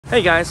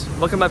Hey guys,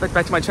 welcome back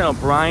to my channel,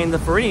 Brian the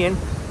Floridian,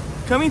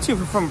 coming to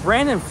you from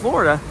Brandon,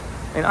 Florida,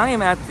 and I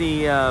am at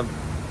the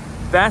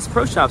Bass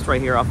Pro Shops right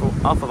here off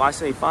of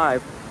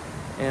I-75,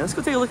 and let's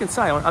go take a look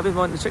inside. I've been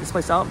wanting to check this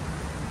place out.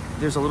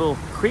 There's a little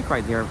creek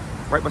right there,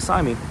 right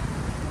beside me.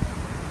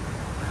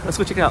 Let's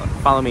go check it out.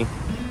 Follow me.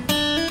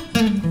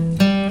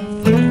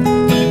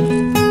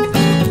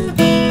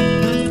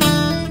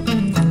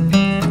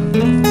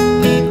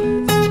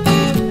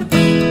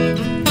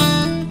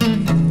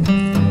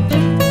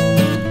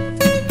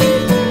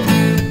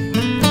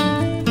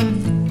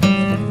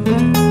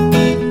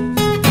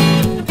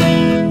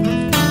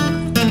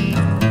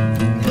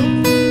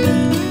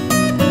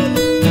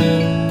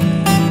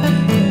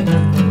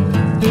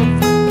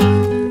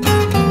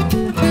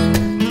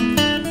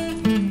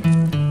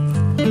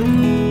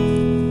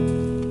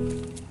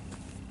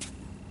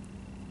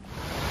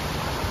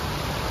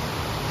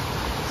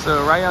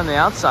 So right on the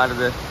outside of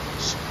the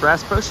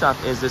Bass Pro Shop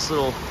is this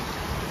little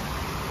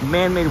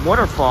man-made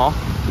waterfall.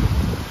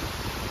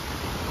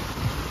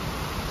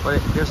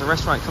 But there's a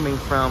restaurant coming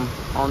from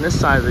on this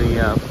side of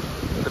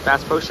the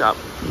Bass Pro Shop.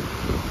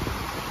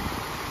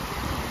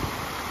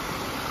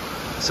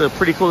 So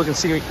pretty cool looking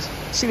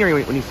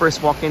scenery when you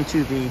first walk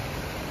into the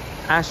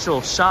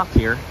actual shop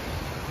here.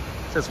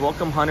 It says,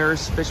 "Welcome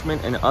hunters, fishermen,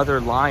 and other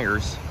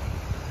liars."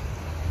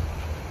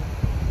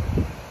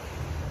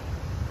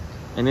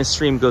 And this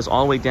stream goes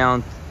all the way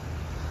down,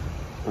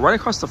 right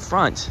across the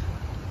front,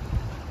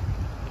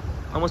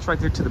 almost right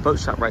there to the boat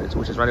shop, right,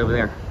 which is right over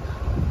there.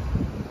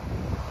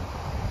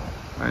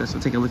 All right, let's go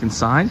take a look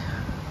inside.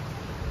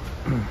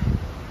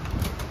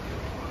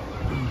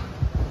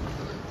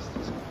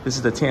 This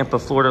is the Tampa,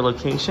 Florida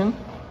location.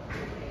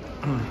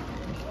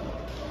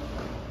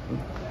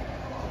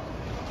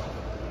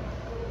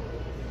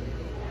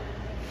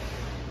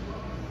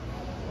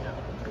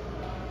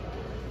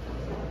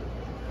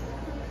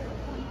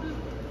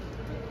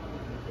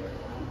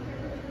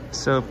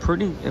 So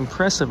pretty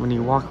impressive when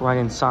you walk right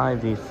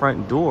inside the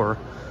front door.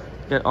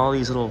 You got all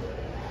these little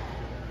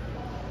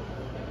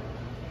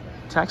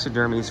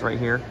taxidermies right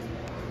here.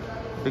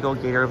 Big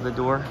old gator over the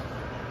door.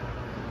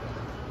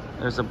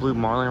 There's a blue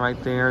marlin right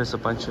there. There's a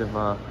bunch of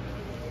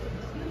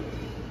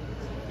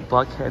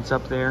buck heads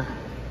up there.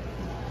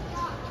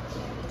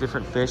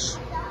 Different fish.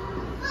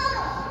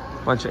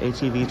 Bunch of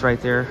ATVs right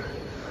there,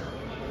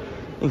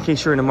 in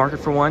case you're in the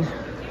market for one.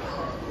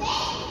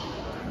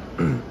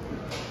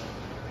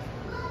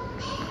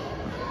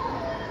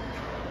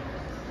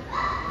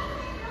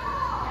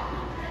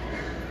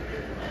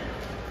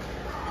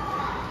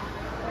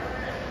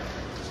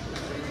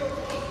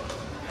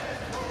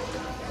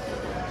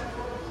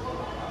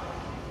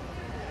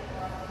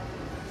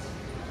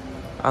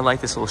 I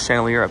like this little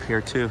chandelier up here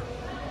too.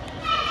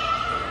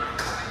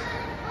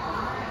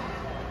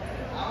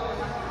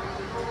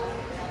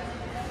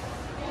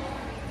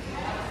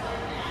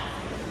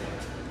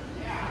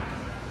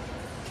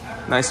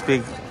 Nice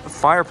big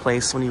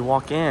fireplace when you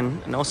walk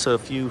in, and also a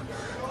few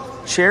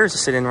chairs to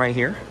sit in right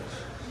here.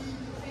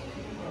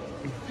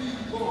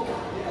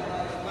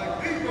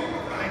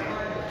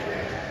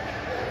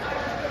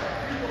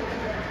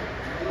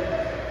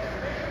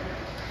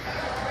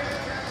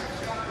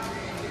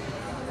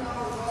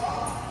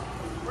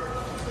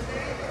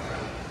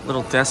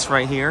 Little desk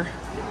right here.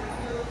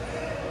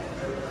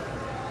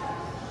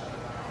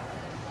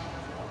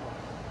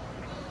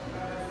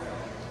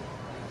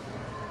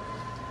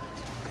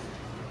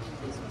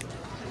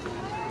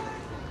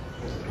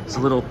 It's a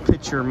little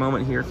picture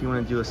moment here if you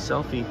want to do a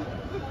selfie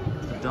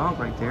with the dog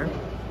right there.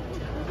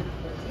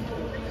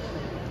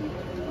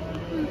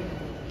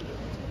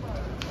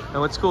 Now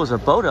what's cool is a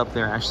boat up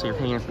there actually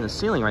hanging from the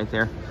ceiling right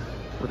there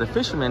with a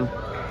fisherman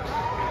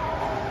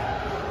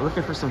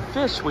looking for some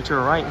fish, which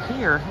are right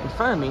here in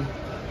front of me.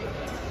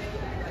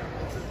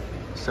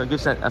 So it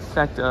gives that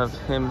effect of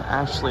him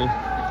actually,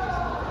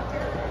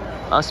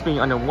 us being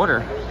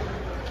underwater.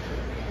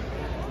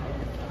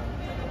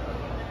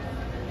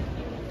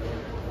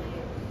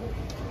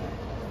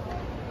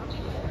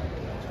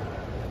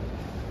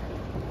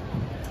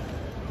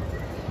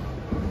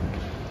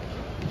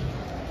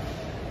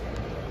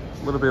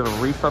 A little bit of a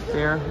reef up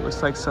there.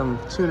 Looks like some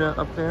tuna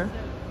up there.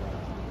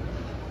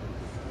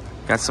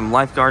 Got some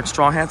lifeguard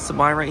straw hats to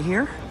buy right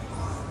here.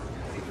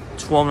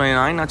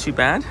 $12.99, not too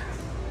bad.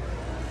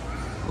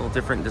 Little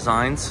different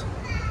designs.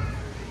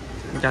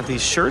 We got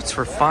these shirts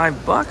for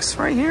 $5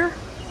 right here.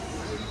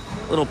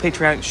 Little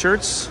patriotic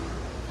shirts.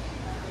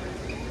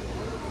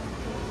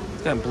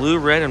 Got blue,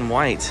 red, and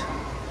white.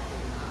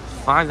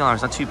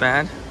 $5, not too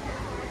bad.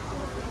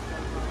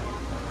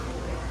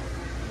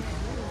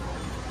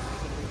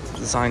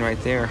 Design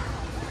right there.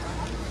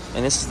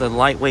 And this is the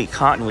lightweight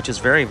cotton, which is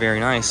very, very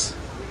nice.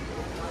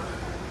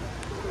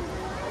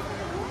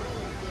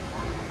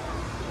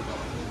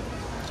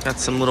 Got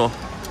some little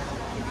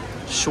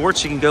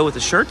shorts you can go with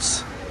the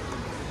shirts.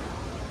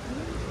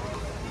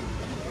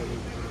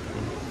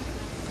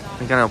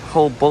 We got a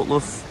whole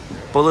boatload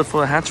full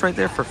of hats right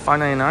there for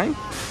 $5.99.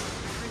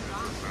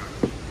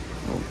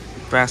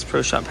 Bass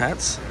Pro Shop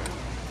hats.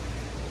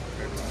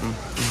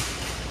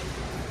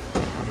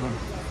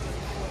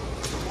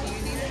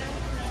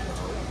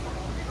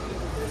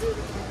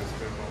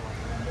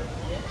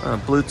 A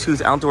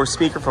Bluetooth outdoor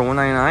speaker for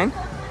 $199.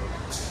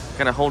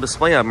 Got a whole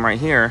display of them right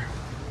here,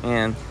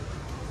 and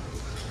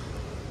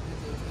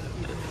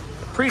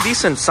a pretty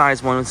decent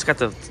sized one. It's got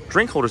the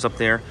drink holders up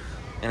there,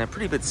 and a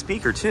pretty big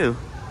speaker too.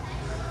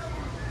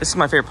 This is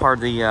my favorite part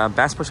of the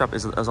Bass Pro Shop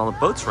is all the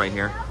boats right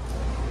here.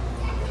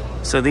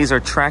 So these are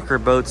tracker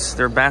boats.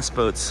 They're bass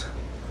boats,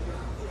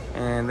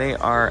 and they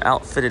are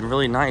outfitted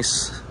really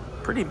nice.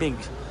 Pretty big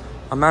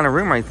amount of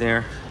room right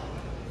there.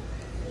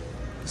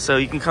 So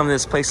you can come to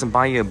this place and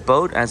buy you a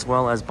boat as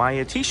well as buy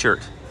you a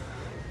t-shirt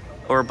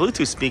or a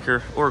Bluetooth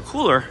speaker or a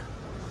cooler.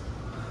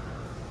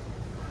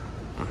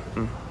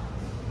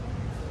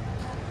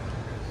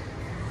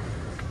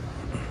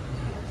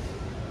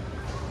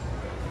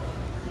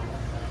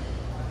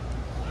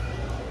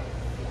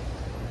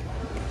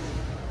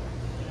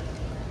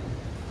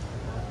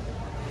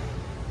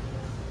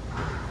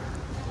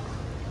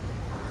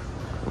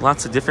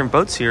 Lots of different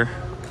boats here.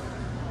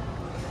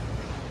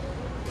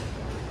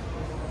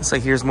 Looks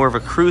like here's more of a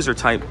cruiser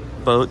type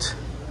boat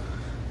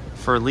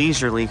for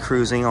leisurely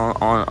cruising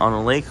on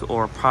a lake,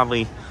 or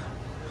probably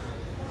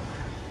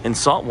in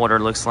salt water,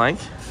 looks like.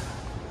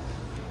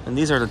 And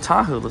these are the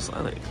Tahoe, looks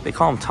like they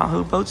call them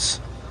Tahoe boats.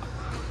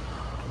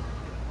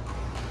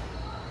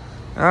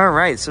 All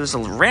right, so there's a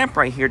ramp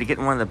right here to get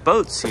in one of the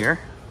boats here,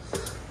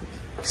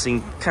 so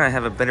you can kind of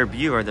have a better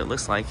view of what it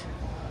looks like.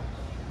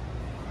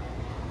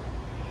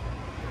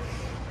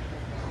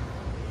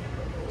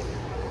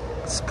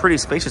 It's pretty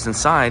spacious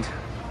inside,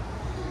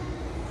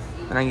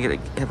 and I can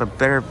have a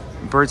better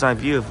bird's eye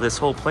view of this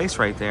whole place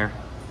right there.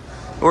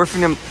 Or if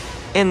you're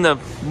in the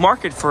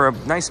market for a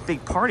nice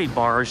big party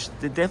barge,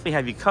 they definitely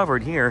have you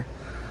covered here.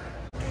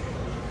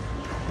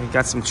 We've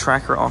got some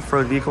tracker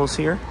off-road vehicles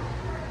here.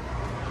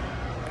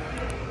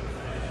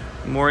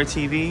 More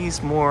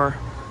ATVs, more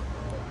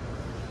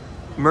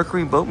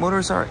Mercury boat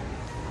motors are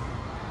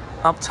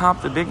up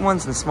top, the big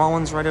ones, and the small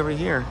ones right over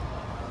here.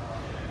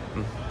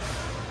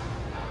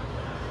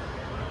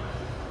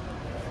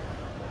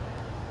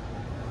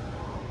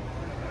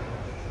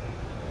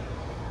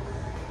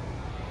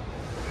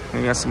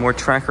 We got some more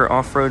tracker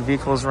off-road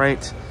vehicles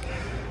right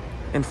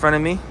in front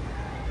of me.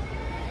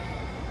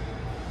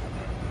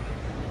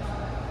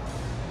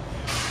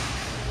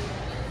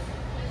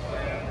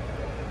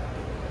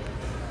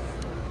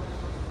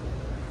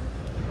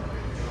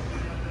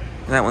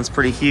 That one's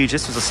pretty huge.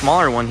 This was a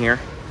smaller one here,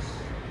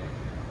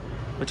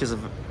 which is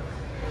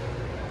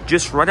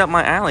just right up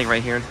my alley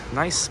right here.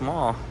 Nice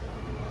small.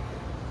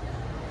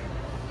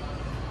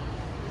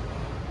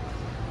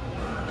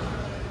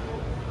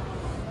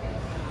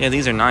 Yeah,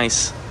 these are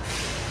nice.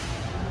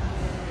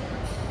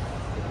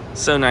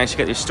 So nice. You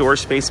got your storage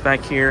space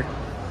back here.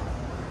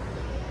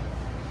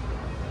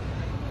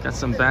 Got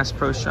some Bass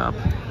Pro Shop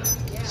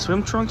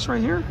swim trunks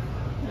right here.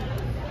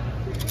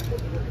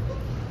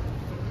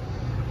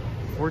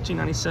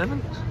 $14.97.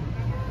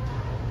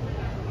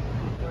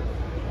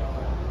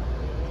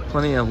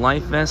 Plenty of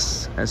life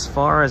vests as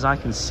far as I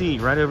can see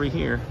right over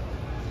here.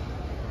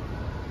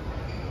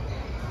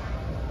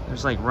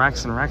 There's like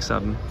racks and racks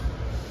of them.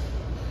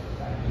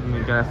 And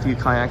we've got a few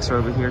kayaks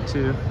over here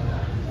too.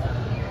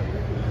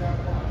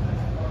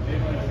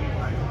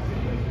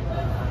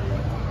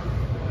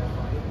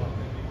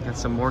 Got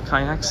some more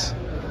kayaks.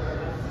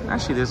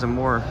 Actually, there's a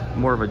more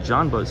of a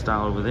John boat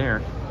style over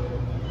there.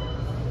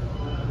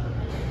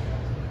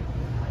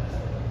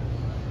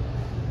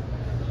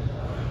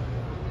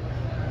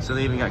 So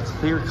they even got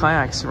clear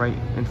kayaks right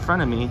in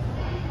front of me.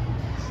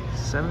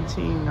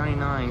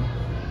 $17.99.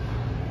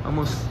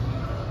 Almost,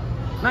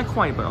 not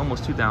quite, but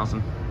almost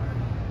 $2,000.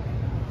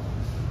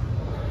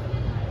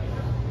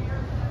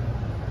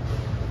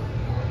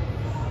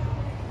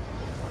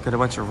 Got a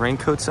bunch of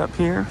raincoats up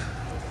here.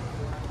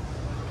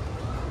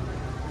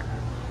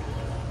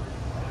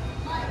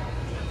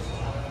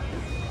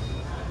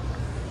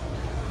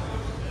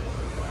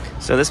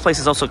 So this place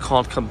is also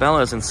called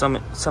Cabela's in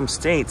some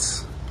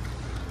states.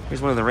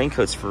 Here's one of the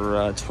raincoats for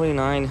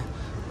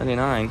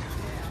 $29.99.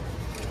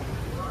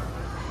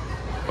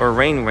 Or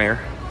rainwear.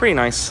 Pretty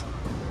nice.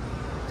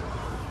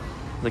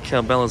 The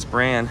Cabela's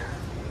brand.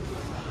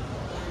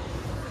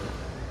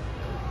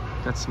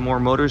 Got some more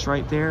motors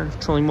right there.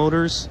 Trolling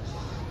motors.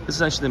 This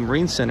is actually the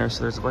Marine Center,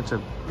 so there's a bunch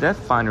of depth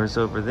finders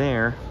over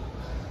there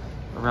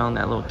around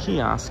that little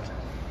kiosk.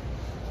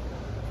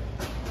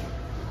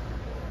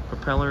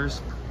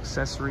 Propellers,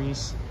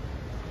 accessories,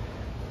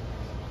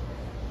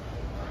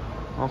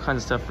 all kinds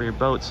of stuff for your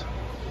boats.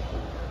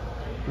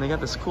 And they got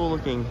this cool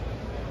looking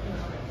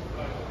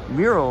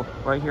mural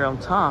right here on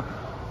top.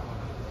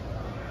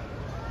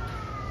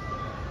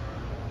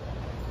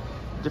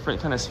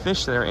 Different kind of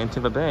fish there in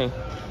Tampa Bay.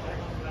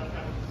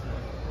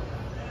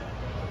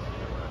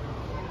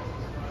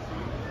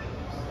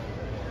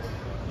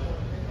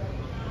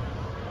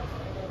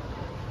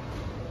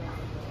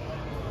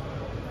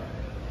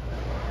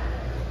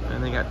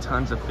 And they got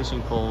tons of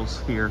fishing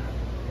poles here.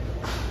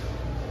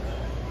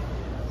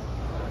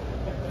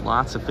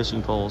 Lots of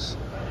fishing poles.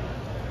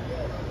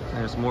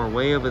 There's more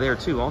way over there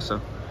too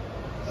also.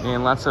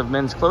 And lots of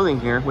men's clothing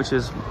here, which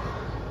is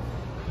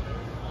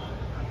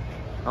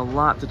a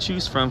lot to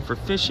choose from for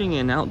fishing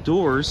and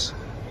outdoors.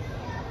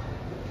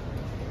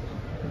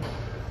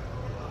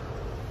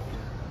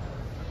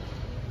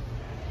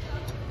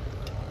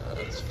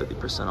 It's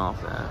 50%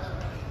 off that.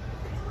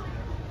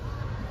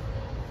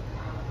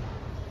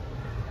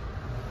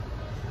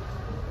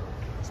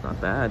 It's not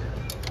bad.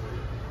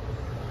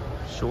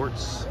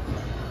 Shorts,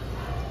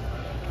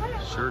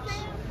 shirts,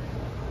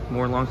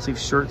 more long sleeve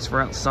shirts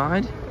for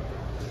outside.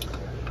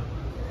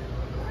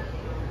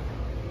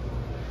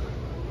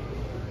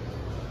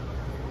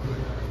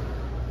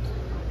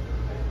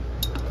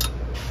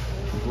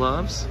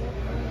 Gloves.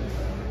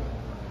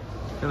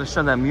 I'm gonna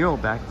show that mural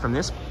back from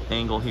this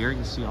angle here. You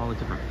can see all the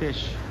different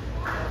fish.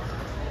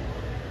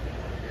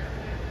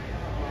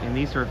 And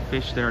these are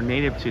fish that are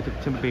native to the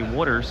Tampa Bay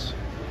waters.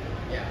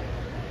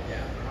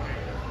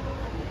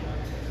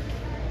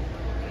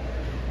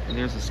 And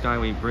there's the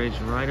Skyway Bridge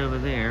right over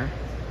there.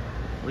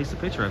 At least a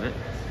picture of it.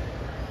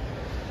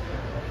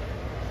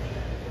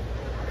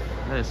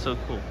 That is so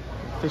cool.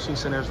 The fishing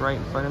center is right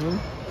in front of me.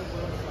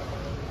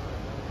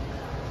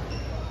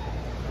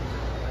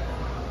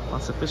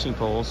 Lots of fishing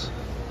poles.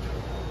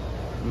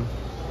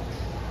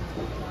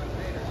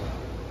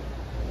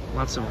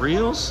 Lots of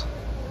reels.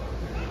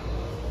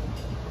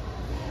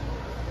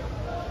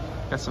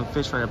 Got some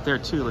fish right up there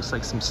too. Looks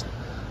like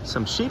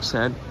some sheep's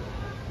head.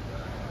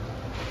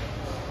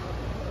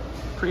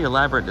 Pretty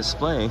elaborate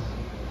display.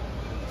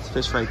 There's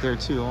fish right there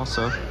too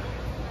also.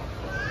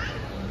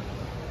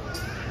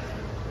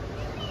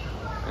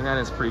 And that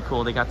is pretty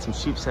cool. They got some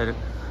sheep's head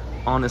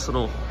on this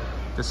little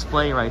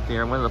display right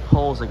there. One of the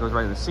poles that goes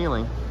right in the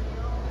ceiling.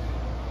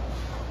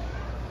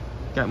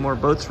 Got more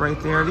boats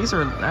right there. These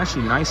are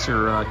actually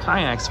nicer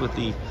kayaks with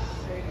the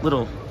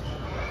little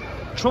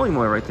trolling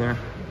motor right there.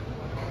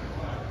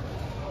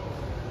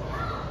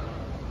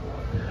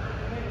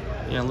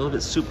 Yeah, a little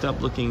bit souped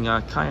up looking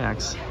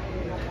kayaks.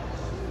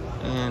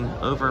 And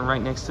over right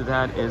next to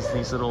that is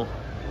these little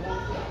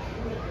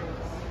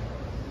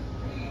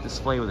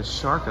display with a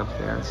shark up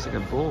there. It's like a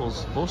bull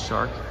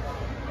shark.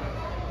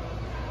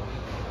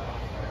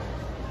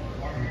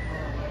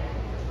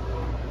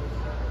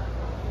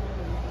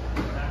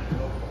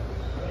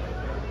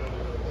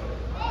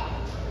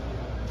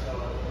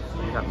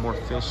 Got more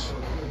fish.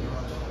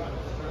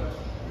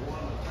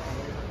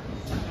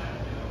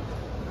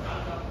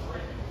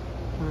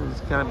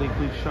 It's got a big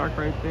blue shark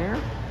right there.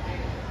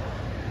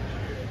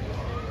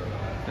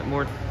 Got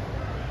more,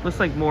 looks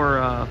like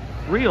more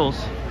reels.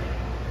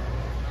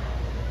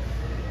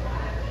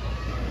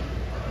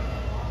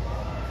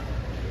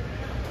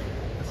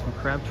 Got some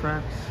crab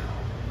traps.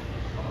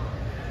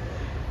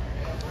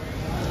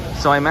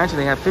 So I imagine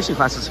they have fishing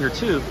classes here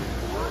too,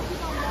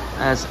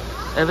 as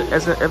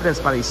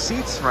evidenced by these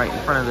seats right in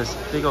front of this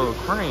big old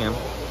aquarium,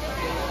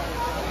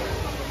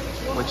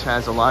 which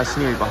has a lot of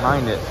scenery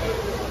behind it.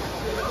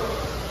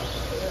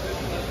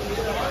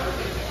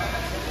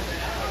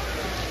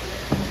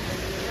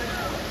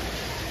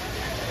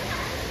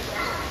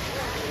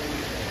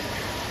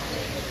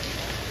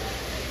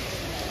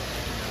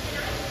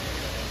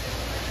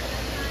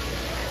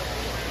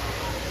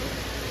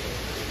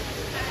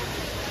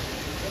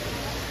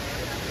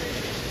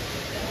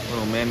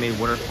 Little man-made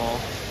waterfall.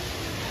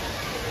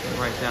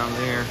 Right down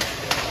there.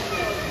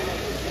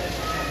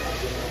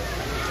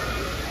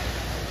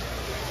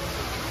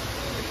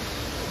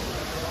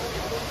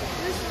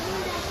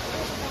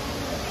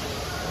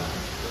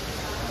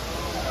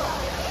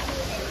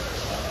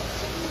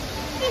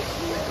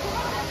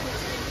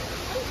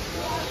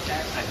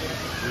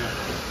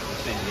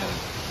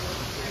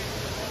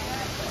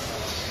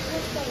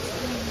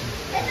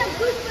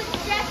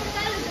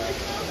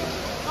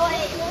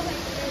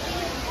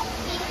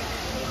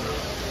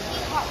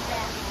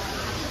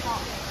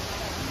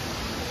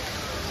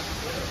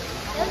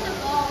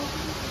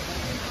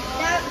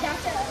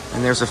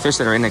 And there's the fish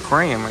that are in the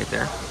aquarium right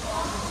there.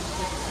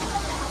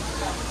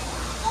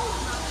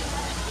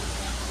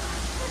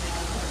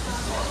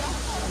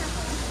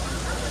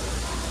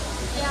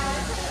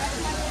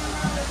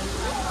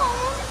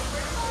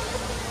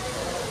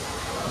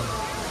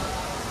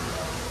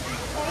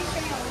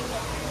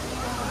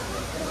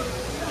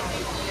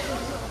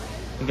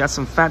 We got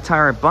some Fat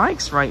Tire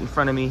bikes right in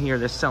front of me here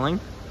they're selling.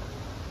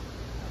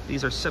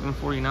 These are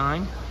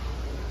 $7.49.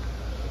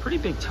 Pretty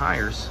big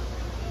tires.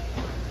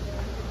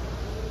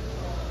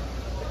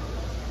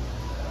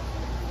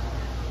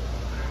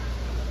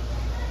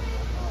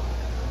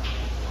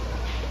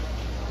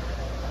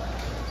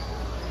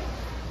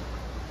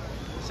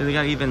 So they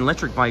got even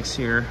electric bikes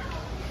here.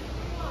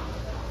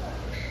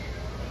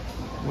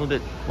 A little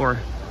bit more,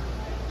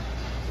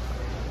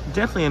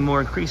 definitely a more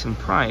increase in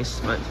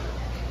price, but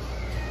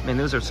man,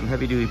 those are some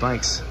heavy duty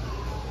bikes.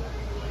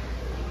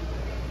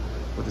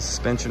 With the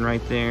suspension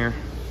right there.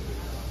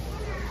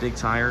 Big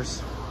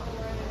tires.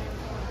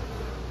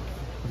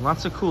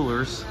 Lots of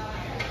coolers.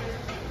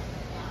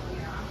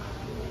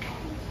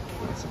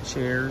 Lots of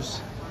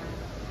chairs.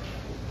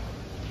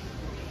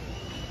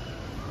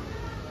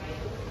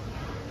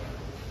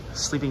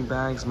 Sleeping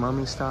bags,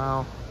 mummy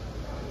style,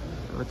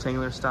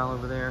 rectangular style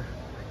over there.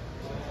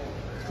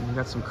 And we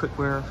got some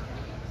cookware.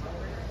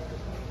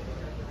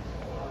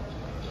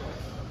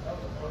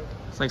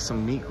 It's like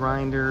some meat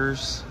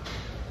grinders.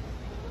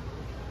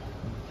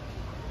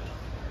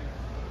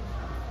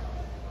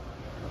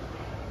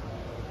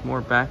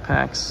 More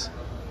backpacks.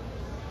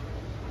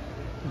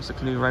 There's a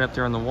canoe right up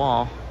there on the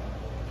wall.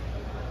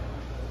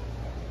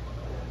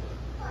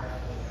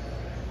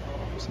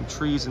 Some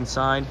trees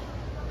inside.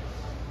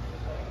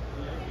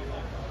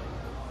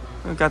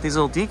 We've got these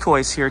little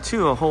decoys here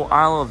too, a whole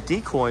aisle of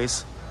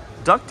decoys,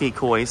 duck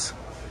decoys.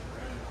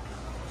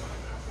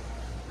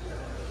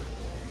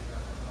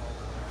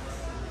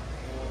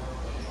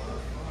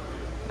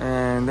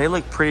 And they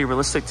look pretty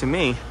realistic to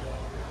me.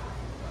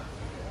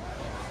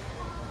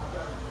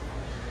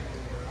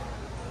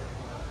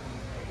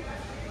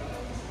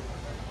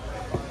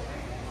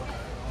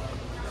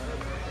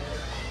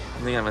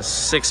 And they have a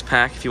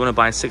 6-pack if you want to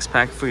buy a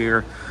 6-pack for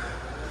your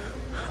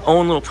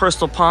own little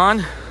personal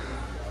pond.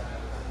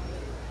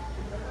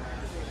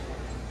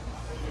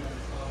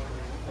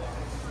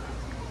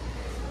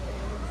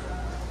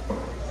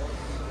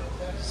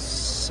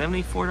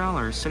 $74,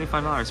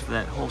 $75 for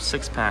that whole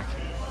 6-pack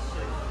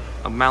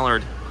of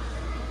mallard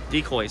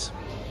decoys.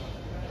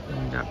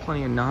 And we got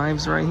plenty of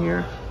knives right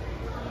here.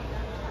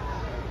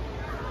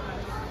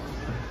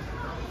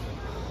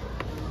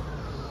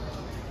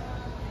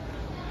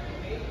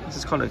 This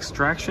is called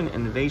Extraction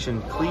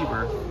Invasion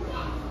Cleaver.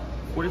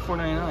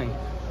 $44.99.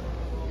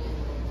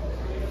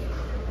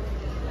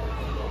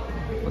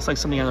 Looks like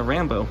something out of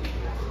Rambo.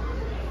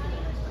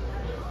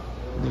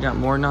 We got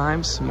more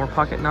knives, more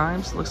pocket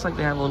knives. Looks like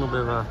they have a little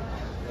bit of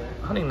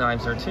hunting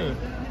knives there too.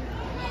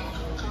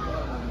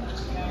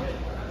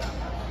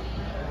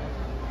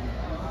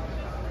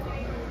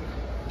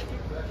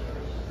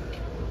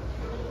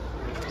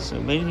 So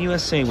made in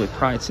USA with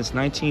pride since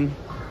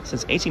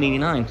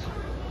 1889.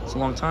 It's a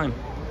long time.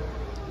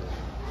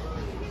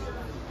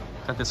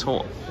 Got this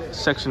whole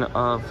section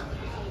of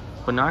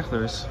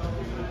binoculars.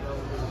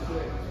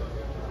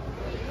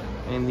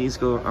 And these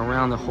go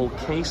around the whole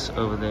case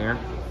over there.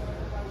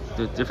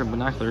 The different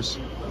binoculars.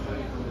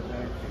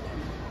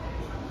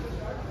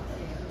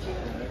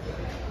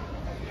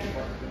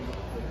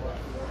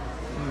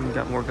 And we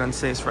got more gun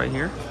safes right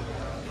here.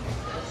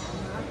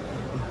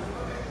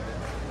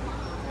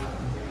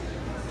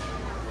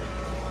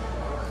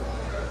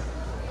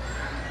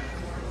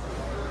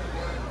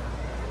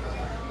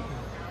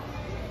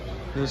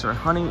 There's our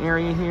hunting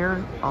area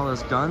here. All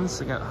those guns.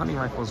 They got hunting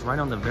rifles right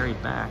on the very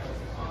back.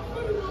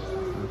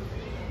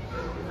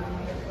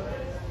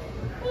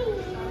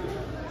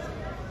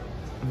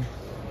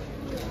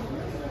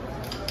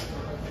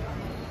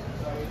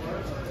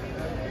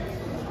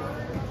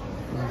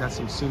 Got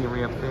some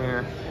scenery up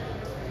there.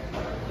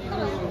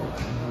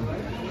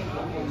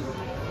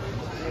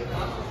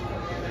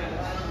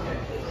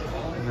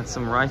 Got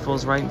some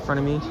rifles right in front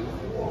of me.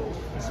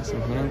 This is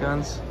some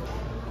handguns.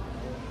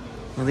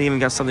 And they even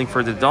got something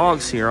for the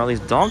dogs here. All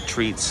these dog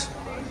treats.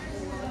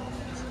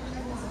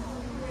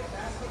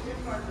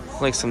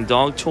 Like some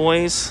dog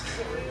toys.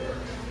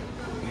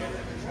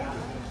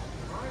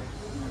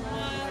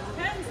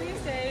 Depends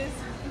these days.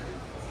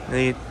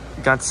 They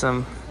got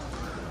some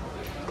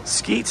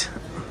skeet.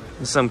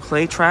 Some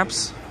clay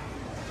traps.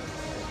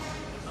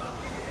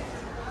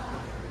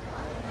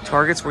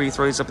 Targets where you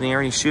throw these up in the air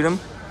and you shoot them.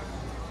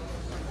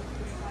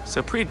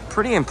 So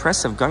pretty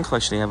impressive gun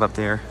collection they have up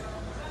there.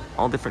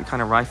 All different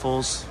kind of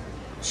rifles,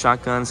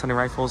 shotguns, hunting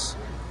rifles,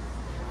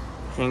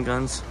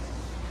 handguns.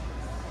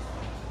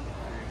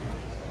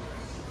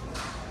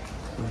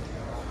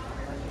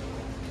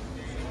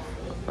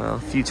 A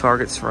few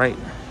targets right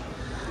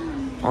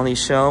on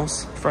these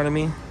shelves in front of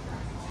me.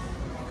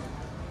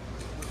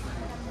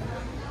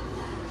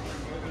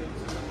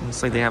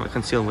 Looks like they have a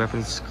concealed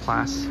weapons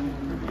class.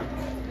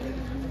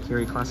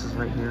 Carry classes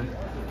right here.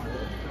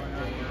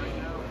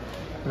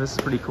 This is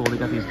pretty cool. They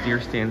got these deer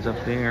stands up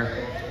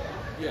there.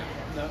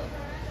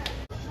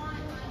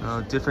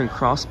 Different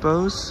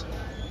crossbows.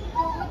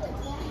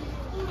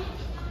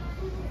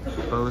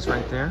 Bows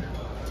right there.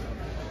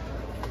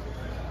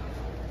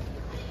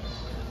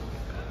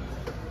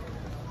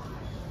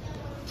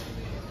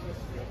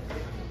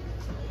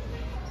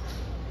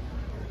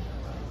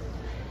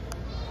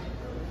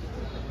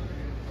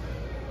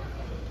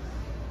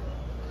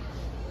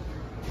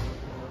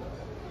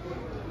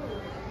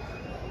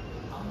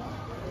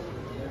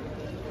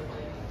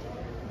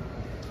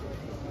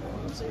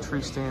 Some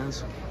tree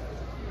stands.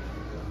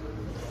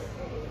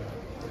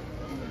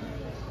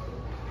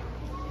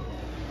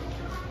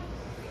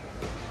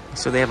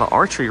 So they have an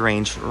archery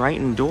range right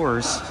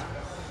indoors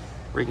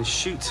where you can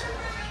shoot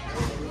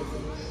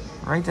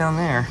right down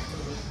there.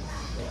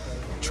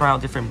 Try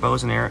out different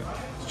bows and arrows.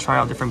 Try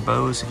out different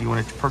bows if you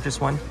want to purchase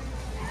one.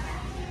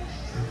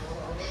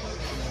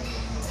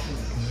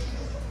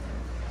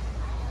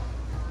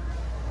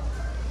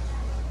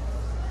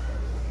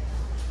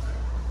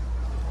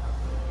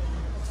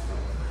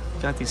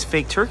 Got these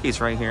fake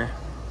turkeys right here.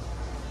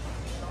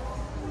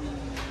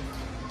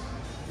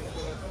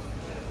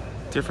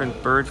 Different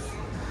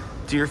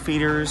deer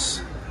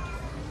feeders.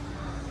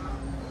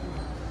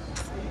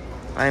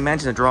 I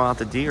imagine to draw out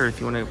the deer if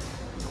you want to,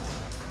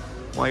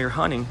 while you're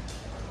hunting.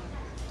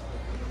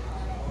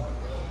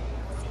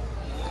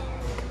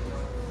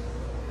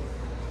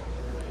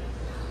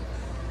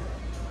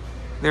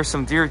 There's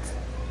some deer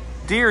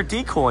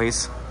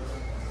decoys.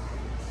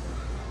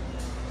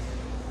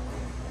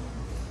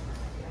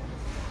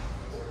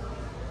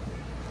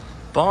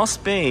 Boss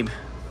Babe.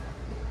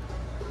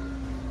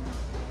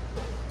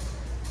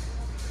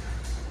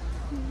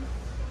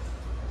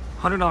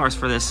 $100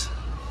 for this.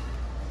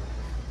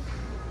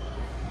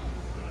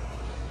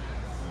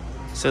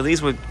 So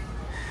these would,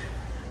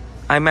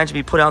 I imagine,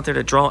 be put out there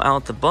to draw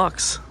out the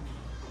bucks.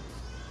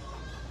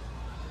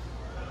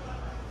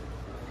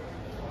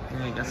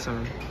 And you got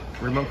some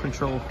remote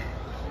control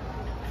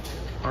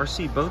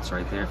RC boats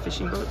right there,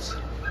 fishing boats.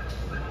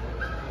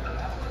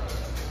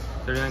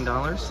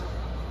 $39.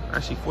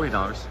 Actually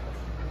 $40.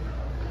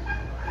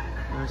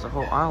 There's a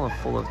whole aisle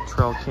full of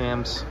trail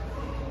cams.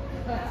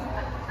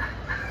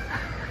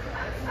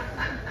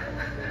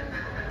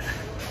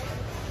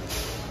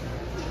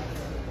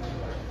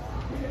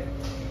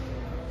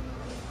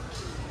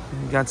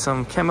 You got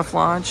some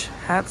camouflage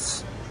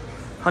hats,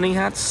 hunting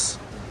hats.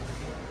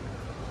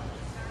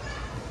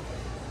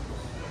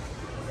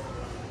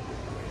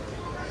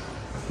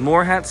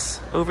 More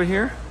hats over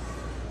here.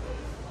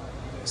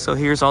 So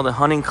here's all the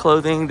hunting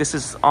clothing. This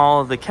is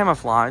all the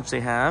camouflage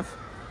they have.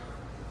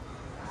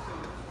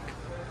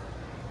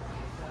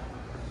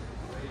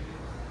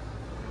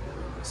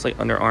 It's like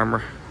Under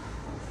Armour.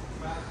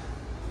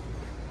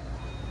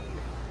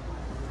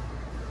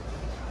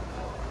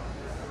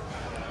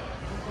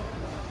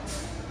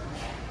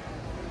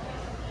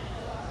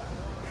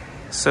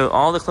 So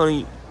all the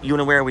clothing you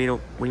want to wear when you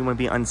want to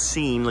be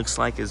unseen, looks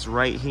like, is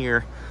right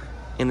here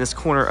in this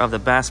corner of the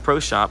Bass Pro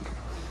Shop.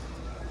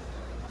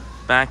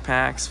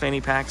 Backpacks, fanny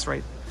packs,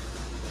 right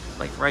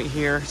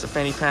here. It's a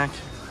fanny pack.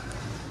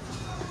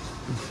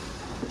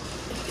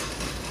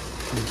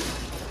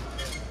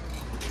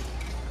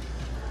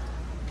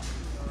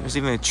 There's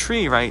even a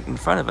tree right in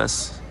front of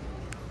us.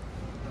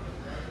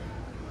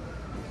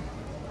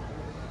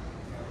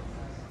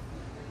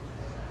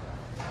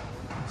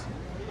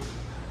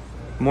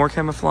 More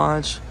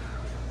camouflage.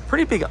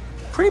 Pretty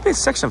big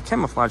section of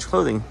camouflage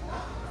clothing.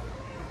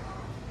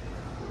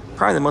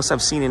 Probably the most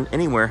I've seen in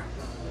anywhere.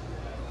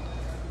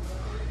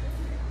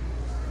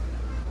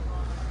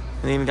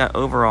 And they even got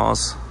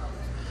overalls,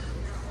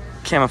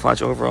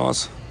 camouflage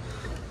overalls,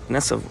 and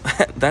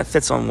that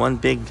fits on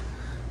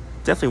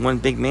definitely one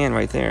big man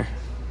right there.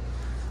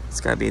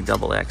 It's got to be a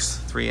double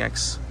X,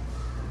 3X.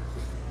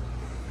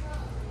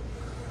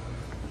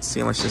 Let's see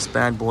how much this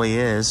bad boy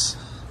is.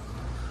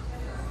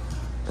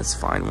 Let's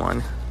find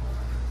one.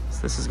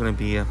 So this is going to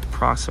be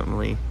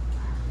approximately,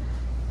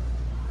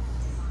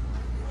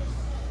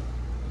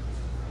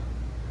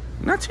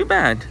 not too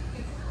bad.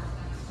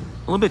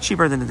 A little bit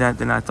cheaper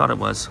than I thought it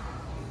was.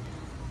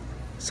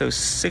 So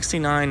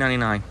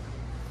 $69.99.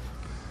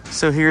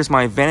 So here's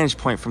my vantage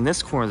point from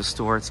this corner of the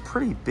store. It's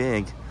pretty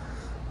big.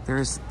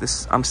 There's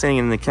this, I'm standing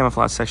in the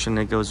camouflage section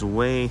that goes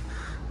way,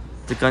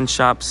 the gun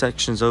shop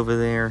section's over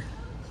there.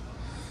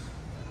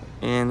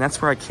 And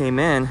that's where I came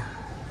in,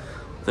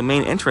 the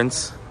main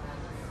entrance.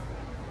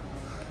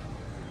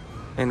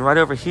 And right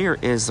over here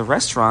is the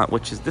restaurant,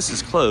 this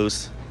is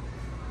closed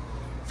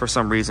for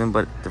some reason,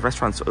 but the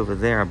restaurant's over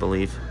there, I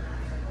believe.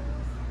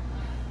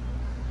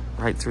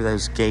 Right through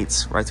those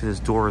gates, right through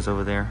those doors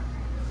over there.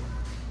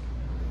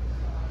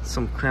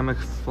 Some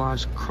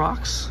camouflage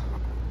Crocs.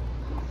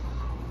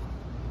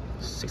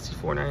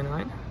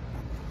 $64.99.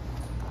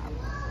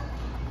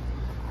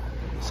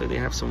 So they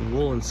have some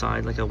wool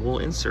inside, like a wool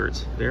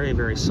insert. Very,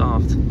 very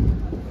soft.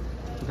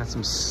 Got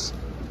some, it's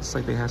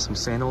like they have some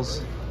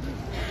sandals,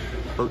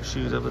 boat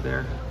shoes over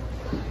there.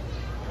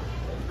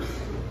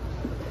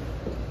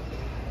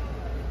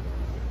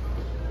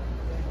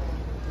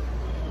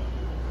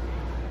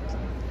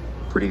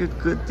 Pretty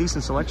good,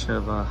 decent selection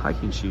of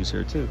hiking shoes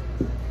here too.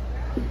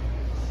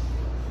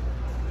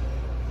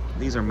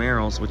 These are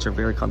Merrells, which are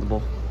very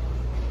comfortable.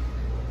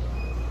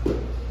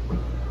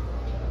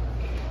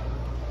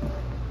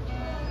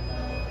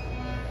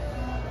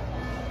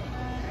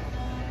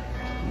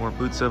 More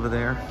boots over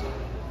there.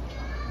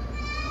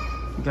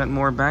 We got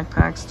more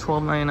backpacks,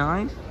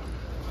 $12.99.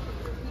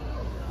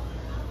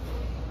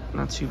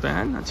 Not too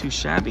bad, not too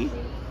shabby.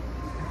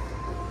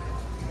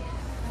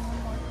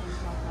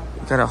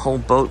 Got a whole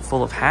boat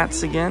full of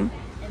hats again.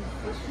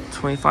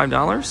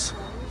 $25.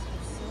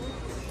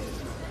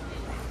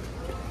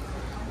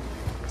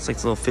 It's like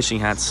little fishing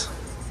hats.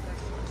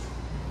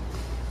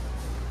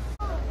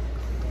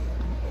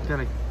 Got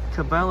a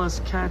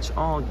Cabela's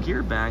catch-all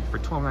gear bag for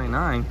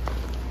 $12.99.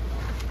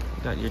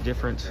 Got your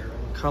different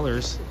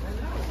colors.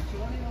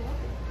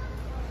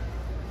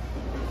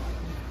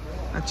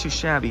 Not too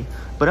shabby.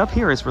 But up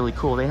here is really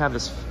cool. They have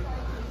this,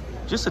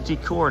 just the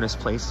decor in this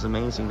place is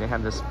amazing. They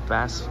have this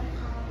bass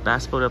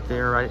boat up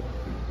there right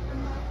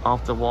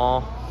off the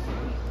wall.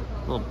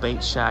 Little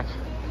bait shack.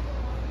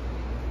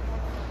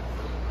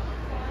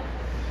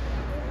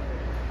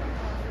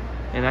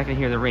 And I can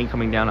hear the rain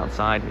coming down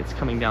outside. It's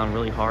coming down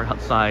really hard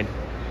outside.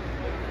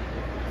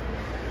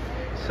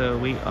 So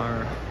we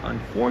are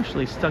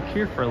unfortunately stuck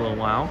here for a little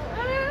while.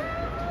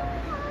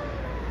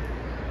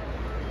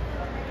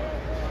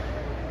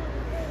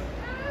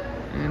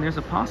 And there's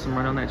a possum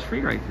right on that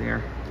tree right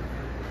there,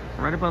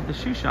 right above the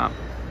shoe shop.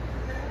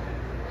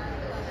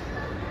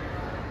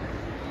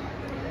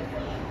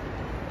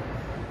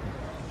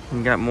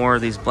 We got more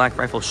of these Black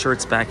Rifle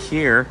shirts back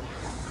here,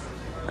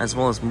 as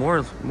well as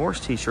more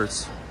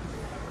t-shirts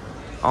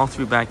all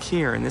through back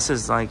here. And this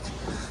is like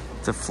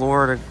the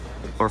Florida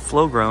or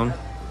Flow Grown.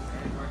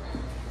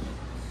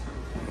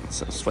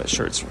 So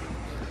sweatshirts.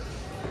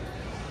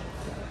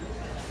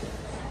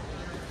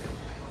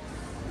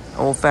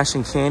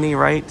 Old-fashioned candy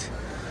right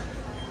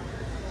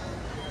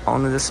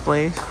on the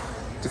display.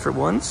 Different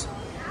ones.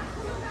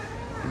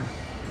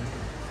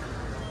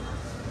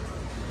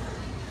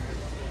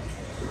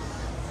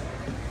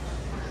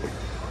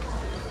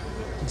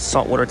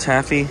 Saltwater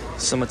taffy,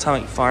 some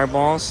atomic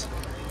fireballs.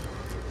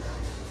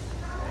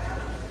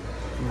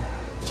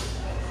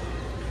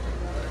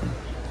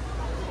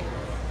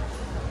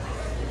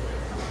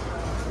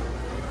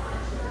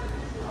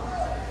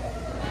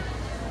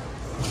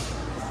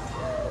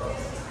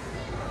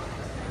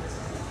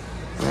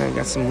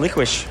 Got some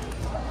licorice.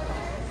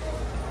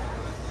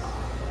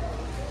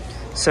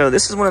 So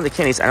this is one of the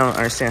candies I don't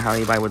understand how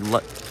anybody would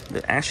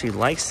that actually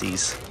likes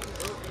these.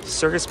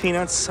 Circus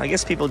peanuts. I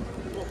guess people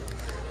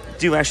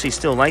do actually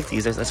still like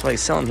these. That's why they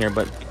sell them here,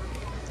 but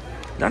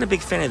not a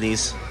big fan of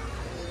these.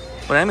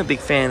 But I'm a big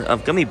fan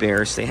of gummy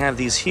bears. They have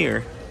these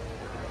here.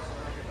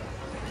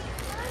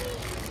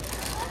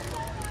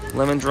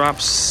 Lemon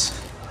drops.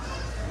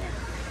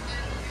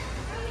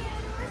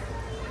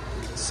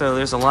 So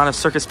there's a lot of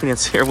circus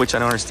peanuts here, which I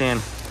don't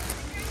understand.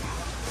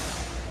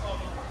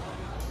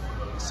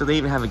 So they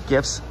even have a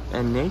gifts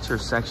and nature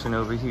section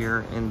over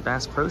here in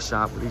Bass Pro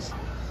Shop with these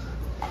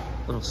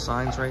little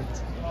signs, right?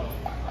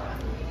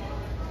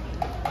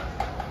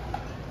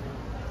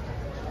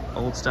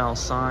 Old style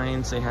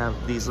signs. They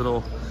have these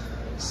little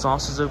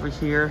sauces over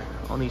here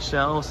on these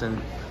shelves,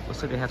 and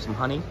looks like they have some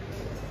honey.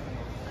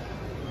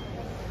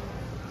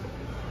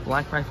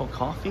 Black Rifle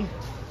coffee.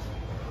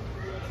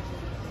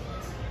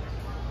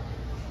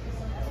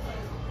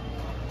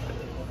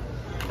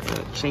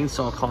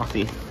 Chainsaw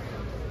coffee,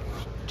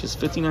 just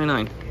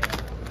 $15.99.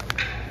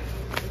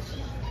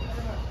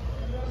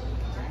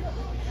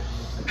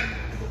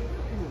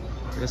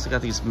 I guess I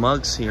got these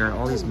mugs here,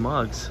 all these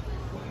mugs.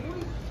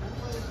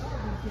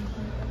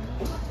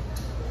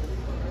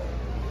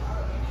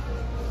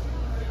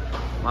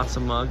 Lots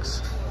of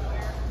mugs.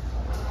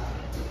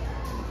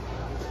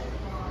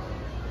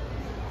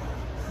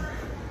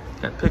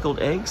 Got pickled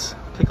eggs,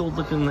 pickled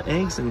looking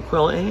eggs and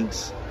quail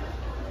eggs.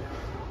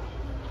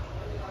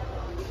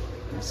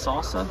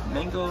 Salsa,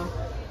 mango,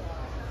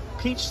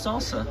 peach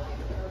salsa.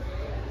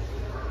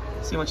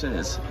 Let's see how much it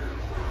is.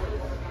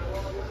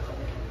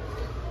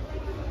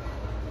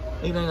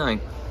 $8.99.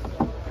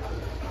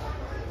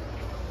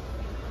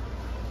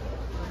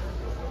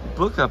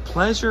 Book a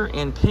pleasure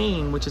and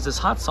pain, which is this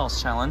hot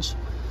sauce challenge.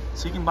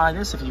 So you can buy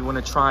this if you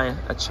want to try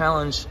a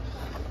challenge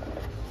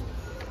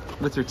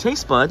with your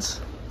taste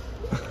buds.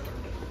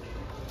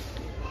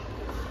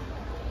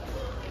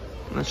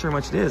 I'm not sure how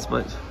much it is,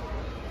 but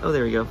oh,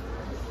 there we go.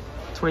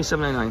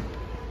 $27.99.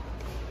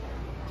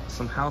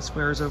 Some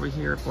housewares over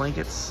here,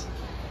 blankets.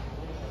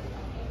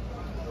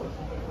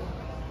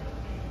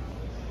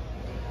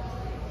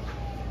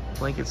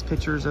 Blankets,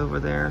 pictures over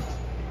there.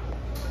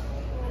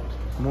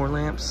 More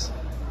lamps.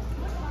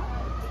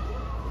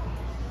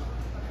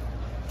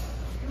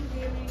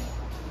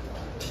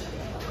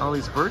 All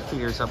these bird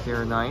feeders up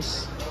there are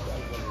nice.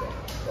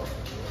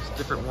 There's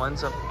different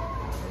ones up.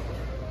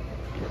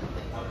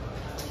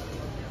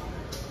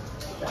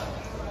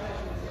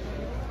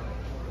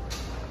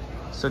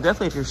 So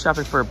definitely if you're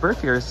shopping for a bird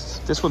feeder,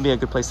 this would be a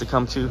good place to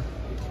come to.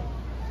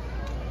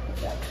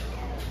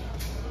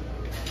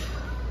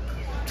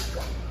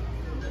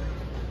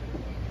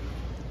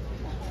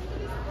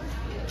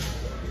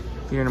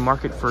 If you're in the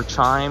market for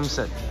chimes,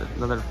 that's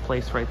another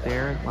place right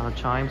there. A lot of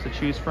chimes to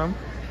choose from.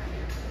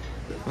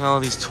 And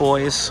all these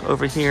toys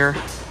over here.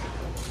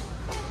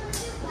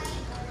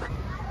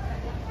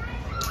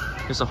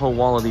 There's a whole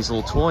wall of these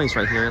little toys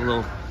right here.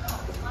 Little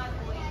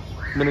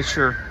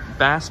miniature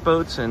bass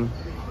boats and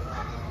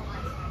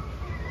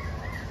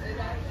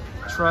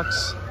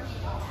trucks,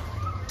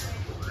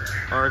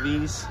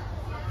 RVs,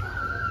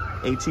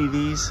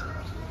 ATVs.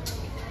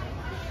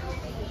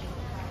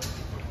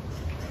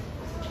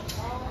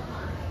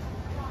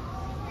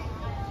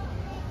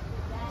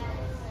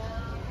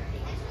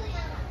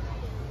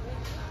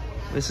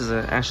 This is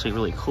actually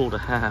really cool to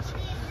have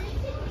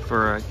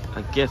for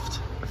a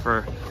gift,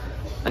 for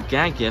a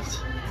gag gift.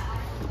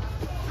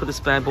 Put this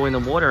bad boy in the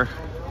water,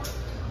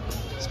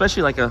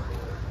 especially like a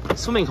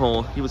swimming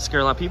hole. You would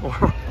scare a lot of people.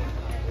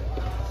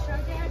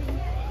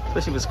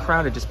 Especially if it's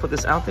crowded, just put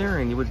this out there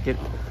and you would get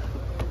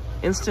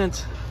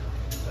instant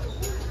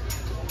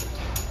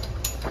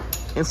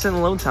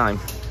load time.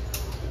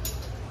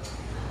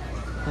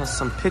 Has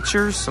some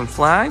pictures, some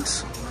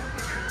flags.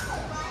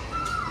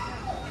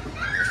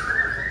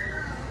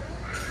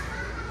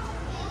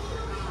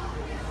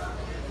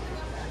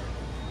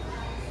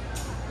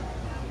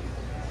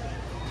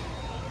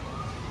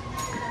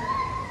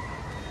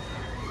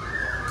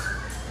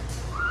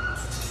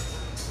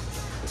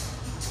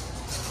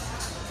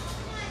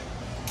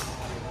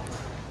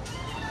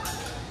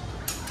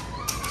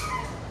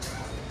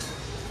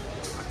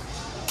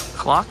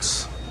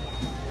 Clocks.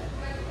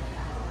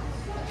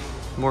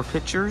 More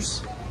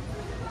pictures.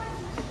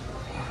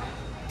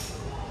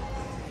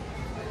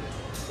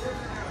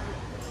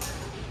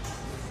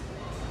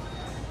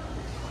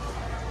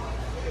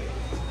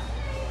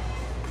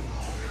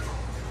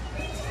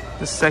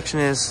 This section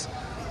is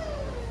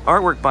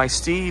artwork by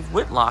Steve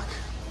Whitlock,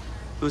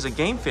 who's a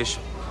game fish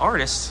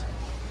artist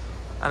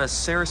out of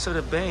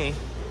Sarasota Bay.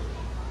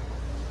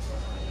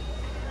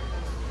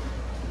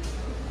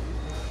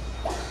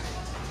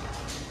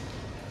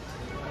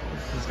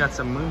 He's got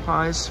some moon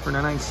pies for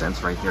 99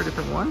 cents right there,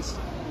 different ones.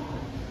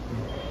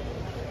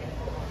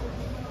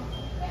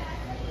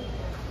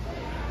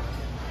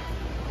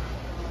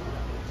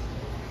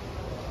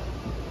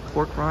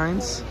 Pork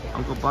rinds,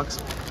 Uncle Buck's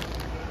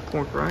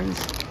pork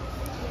rinds.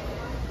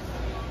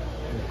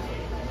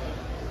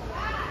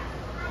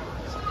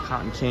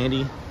 Cotton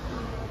candy.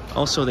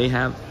 Also, they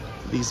have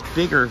these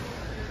bigger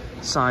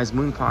size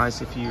moon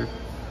pies if you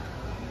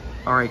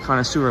are a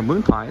connoisseur of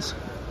moon pies.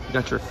 You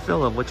got your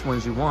fill of which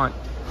ones you want.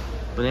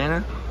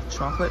 Banana,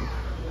 chocolate,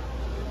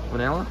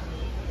 vanilla,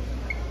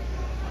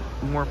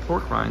 more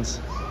pork rinds.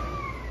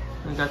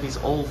 We got these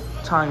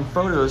old-time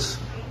photos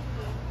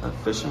of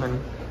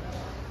fishermen.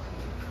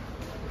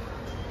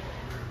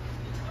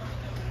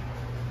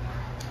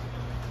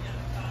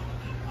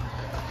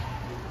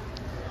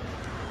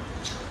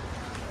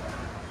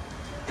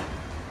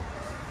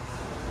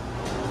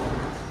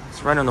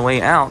 It's right on the way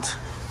out.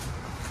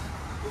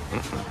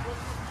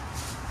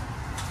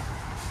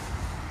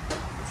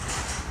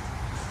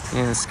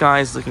 And the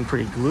sky's looking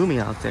pretty gloomy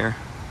out there.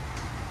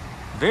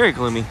 Very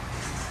gloomy.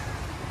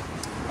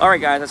 All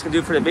right, guys, that's gonna do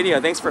it for the video.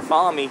 Thanks for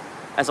following me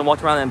as I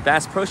walked around in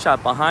Bass Pro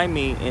Shop behind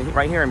me,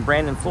 right here in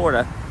Brandon,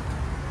 Florida,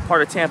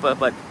 part of Tampa.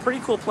 But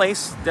pretty cool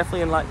place.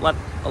 Definitely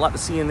a lot to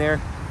see in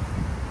there.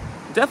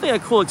 Definitely a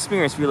cool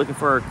experience if you're looking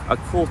for a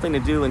cool thing to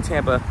do in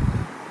Tampa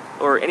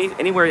or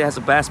anywhere that has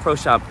a Bass Pro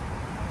Shop.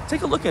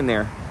 Take a look in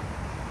there.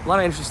 A lot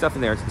of interesting stuff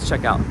in there to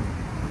check out.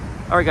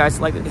 All right, guys,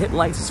 hit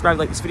like, subscribe,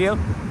 like this video,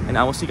 and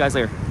I will see you guys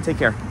later. Take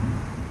care.